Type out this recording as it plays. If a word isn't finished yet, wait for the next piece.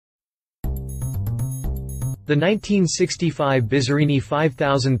The 1965 Bizzarrini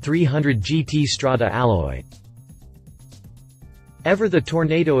 5300 GT Strada alloy. Ever the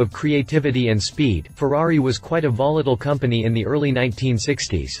tornado of creativity and speed, Ferrari was quite a volatile company in the early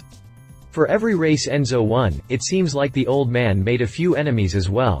 1960s. For every race Enzo won, it seems like the old man made a few enemies as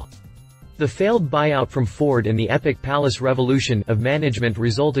well. The failed buyout from Ford in the epic Palace revolution of management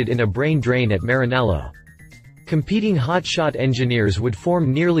resulted in a brain drain at Maranello. Competing hotshot engineers would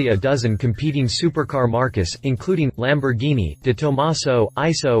form nearly a dozen competing supercar marques, including Lamborghini, de Tomaso,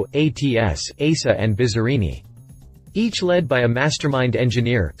 ISO, ATS, ASA and Bizzarrini. Each led by a mastermind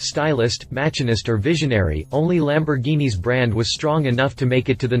engineer, stylist, machinest or visionary. Only Lamborghini's brand was strong enough to make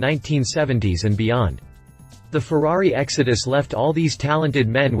it to the 1970s and beyond. The Ferrari exodus left all these talented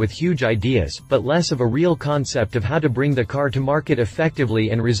men with huge ideas, but less of a real concept of how to bring the car to market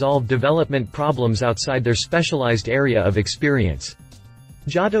effectively and resolve development problems outside their specialized area of experience.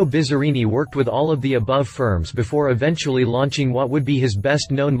 Giotto Bizzarrini worked with all of the above firms before eventually launching what would be his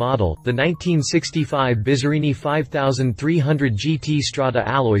best-known model, the 1965 Bizzarrini 5300 GT Strada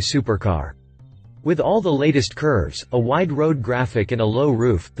alloy supercar. With all the latest curves, a wide road graphic and a low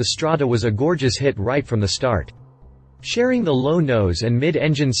roof, the Strada was a gorgeous hit right from the start. Sharing the low nose and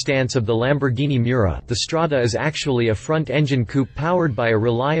mid-engine stance of the Lamborghini Miura, the Strada is actually a front-engine coupe powered by a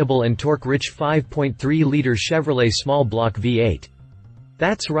reliable and torque-rich 5.3-liter Chevrolet small-block V8.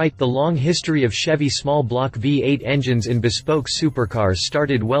 That's right, the long history of Chevy small-block V8 engines in bespoke supercars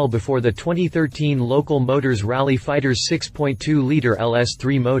started well before the 2013 Local Motors Rally Fighters 6.2-liter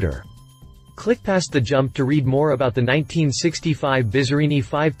LS3 motor. Click past the jump to read more about the 1965 Bizzarrini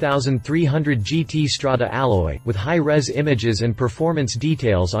 5300 GT Strada alloy, with high-res images and performance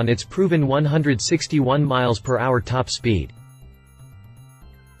details on its proven 161 mph top speed.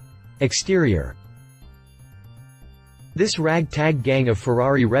 Exterior. This ragtag gang of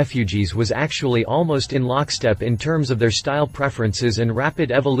Ferrari refugees was actually almost in lockstep in terms of their style preferences and rapid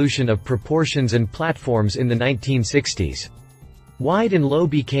evolution of proportions and platforms in the 1960s. Wide and low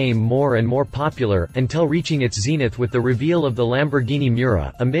became more and more popular, until reaching its zenith with the reveal of the Lamborghini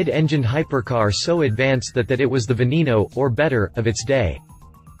Miura, a mid-engined hypercar so advanced that it was the Veneno, or better, of its day.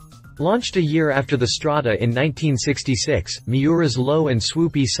 Launched a year after the Strada in 1966, Miura's low and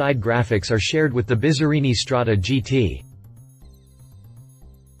swoopy side graphics are shared with the Bizzarrini Strada GT.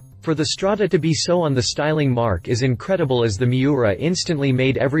 For the Strada to be so on the styling mark is incredible, as the Miura instantly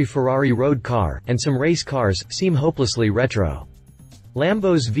made every Ferrari road car, and some race cars, seem hopelessly retro.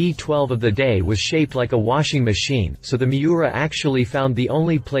 Lambo's V12 of the day was shaped like a washing machine, so the Miura actually found the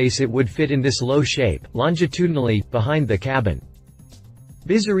only place it would fit in this low shape, longitudinally, behind the cabin.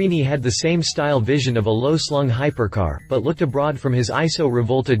 Bizzarrini had the same style vision of a low-slung hypercar, but looked abroad from his ISO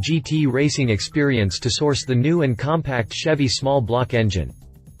Revolta GT racing experience to source the new and compact Chevy small-block engine.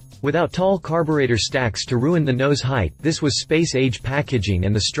 Without tall carburetor stacks to ruin the nose height, this was space-age packaging,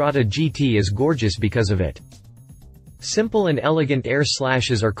 and the Strada GT is gorgeous because of it. Simple and elegant air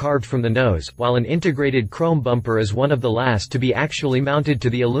slashes are carved from the nose, while an integrated chrome bumper is one of the last to be actually mounted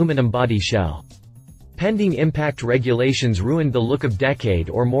to the aluminum body shell. Pending impact regulations ruined the look of decade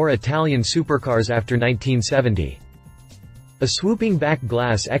or more Italian supercars after 1970. A swooping back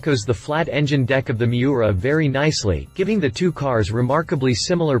glass echoes the flat engine deck of the Miura very nicely, giving the two cars remarkably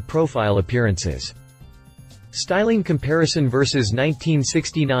similar profile appearances. Styling comparison versus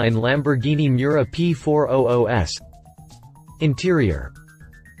 1969 Lamborghini Miura P400S. Interior.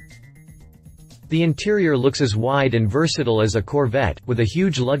 The interior looks as wide and versatile as a Corvette, with a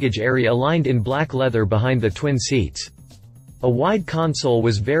huge luggage area lined in black leather behind the twin seats. A wide console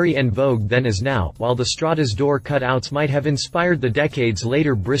was very en vogue then as now, while the Strada's door cutouts might have inspired the decades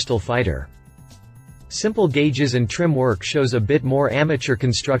later Bristol Fighter. Simple gauges and trim work shows a bit more amateur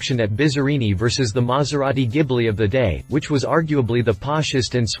construction at Bizzarrini versus the Maserati Ghibli of the day, which was arguably the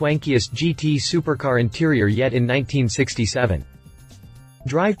poshest and swankiest GT supercar interior yet in 1967.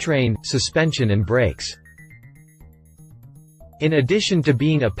 Drivetrain, suspension and brakes. In addition to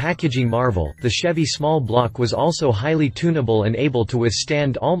being a packaging marvel, the Chevy small block was also highly tunable and able to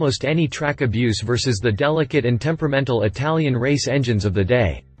withstand almost any track abuse versus the delicate and temperamental Italian race engines of the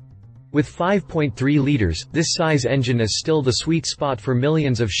day. With 5.3 liters, this size engine is still the sweet spot for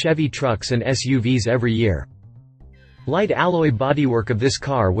millions of Chevy trucks and SUVs every year. Light alloy bodywork of this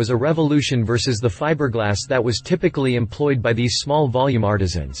car was a revolution versus the fiberglass that was typically employed by these small volume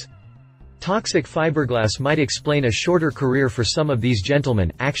artisans. Toxic fiberglass might explain a shorter career for some of these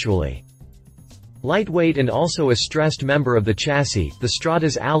gentlemen, actually. Lightweight and also a stressed member of the chassis, the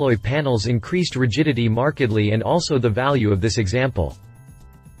Strada's alloy panels increased rigidity markedly and also the value of this example.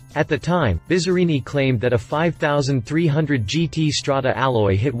 At the time, Bizzarrini claimed that a 5300 GT Strada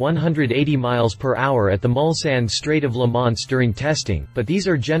alloy hit 180 miles per hour at the Mulsanne Strait of Le Mans during testing, but these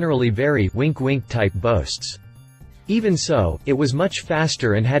are generally very wink-wink type boasts. Even so, it was much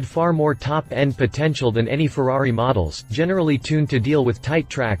faster and had far more top-end potential than any Ferrari models, generally tuned to deal with tight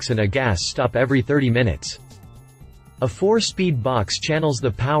tracks and a gas stop every 30 minutes. A 4-speed box channels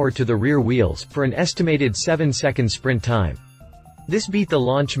the power to the rear wheels, for an estimated 7-second sprint time. This beat the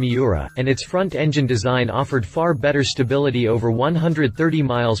launch Miura, and its front-engine design offered far better stability over 130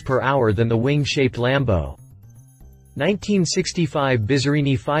 miles per hour than the wing-shaped Lambo. 1965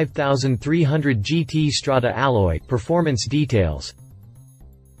 Bizzarrini 5300 GT Strada alloy, performance details.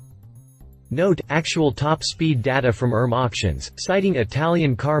 Note, actual top speed data from auctions, citing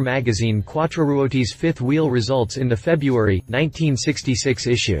Italian car magazine Quattroruoti's fifth wheel results in the February, 1966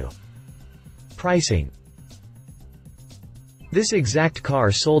 issue. Pricing. This exact car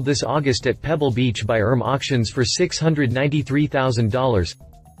sold this August at Pebble Beach by auctions for $693,000.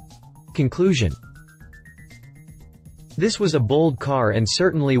 Conclusion. This was a bold car and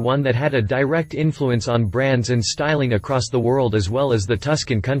certainly one that had a direct influence on brands and styling across the world as well as the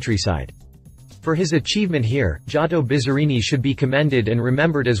Tuscan countryside. For his achievement here, Giotto Bizzarrini should be commended and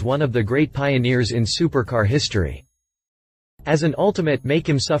remembered as one of the great pioneers in supercar history. As an ultimate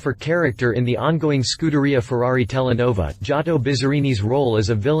make-him-suffer character in the ongoing Scuderia Ferrari telenova, Giotto Bizzarrini's role as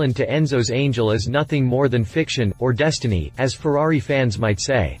a villain to Enzo's Angel is nothing more than fiction, or destiny, as Ferrari fans might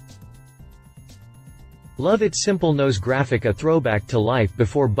say. Love its simple nose graphic, a throwback to life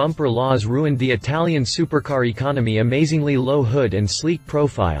before bumper laws ruined the Italian supercar economy. Amazingly low hood and sleek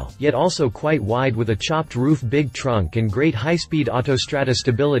profile, yet also quite wide with a chopped roof, big trunk and great high-speed autostrada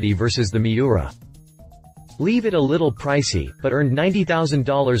stability versus the Miura. Leave it a little pricey, but earned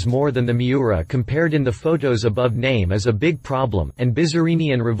 $90,000 more than the Miura compared in the photos above. Name is a big problem, and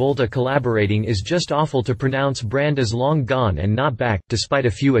Bizzarrini and Revolta collaborating is just awful to pronounce. Brand is long gone and not back, despite a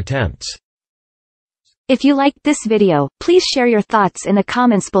few attempts. If you liked this video, please share your thoughts in the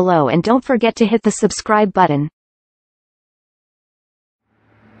comments below and don't forget to hit the subscribe button.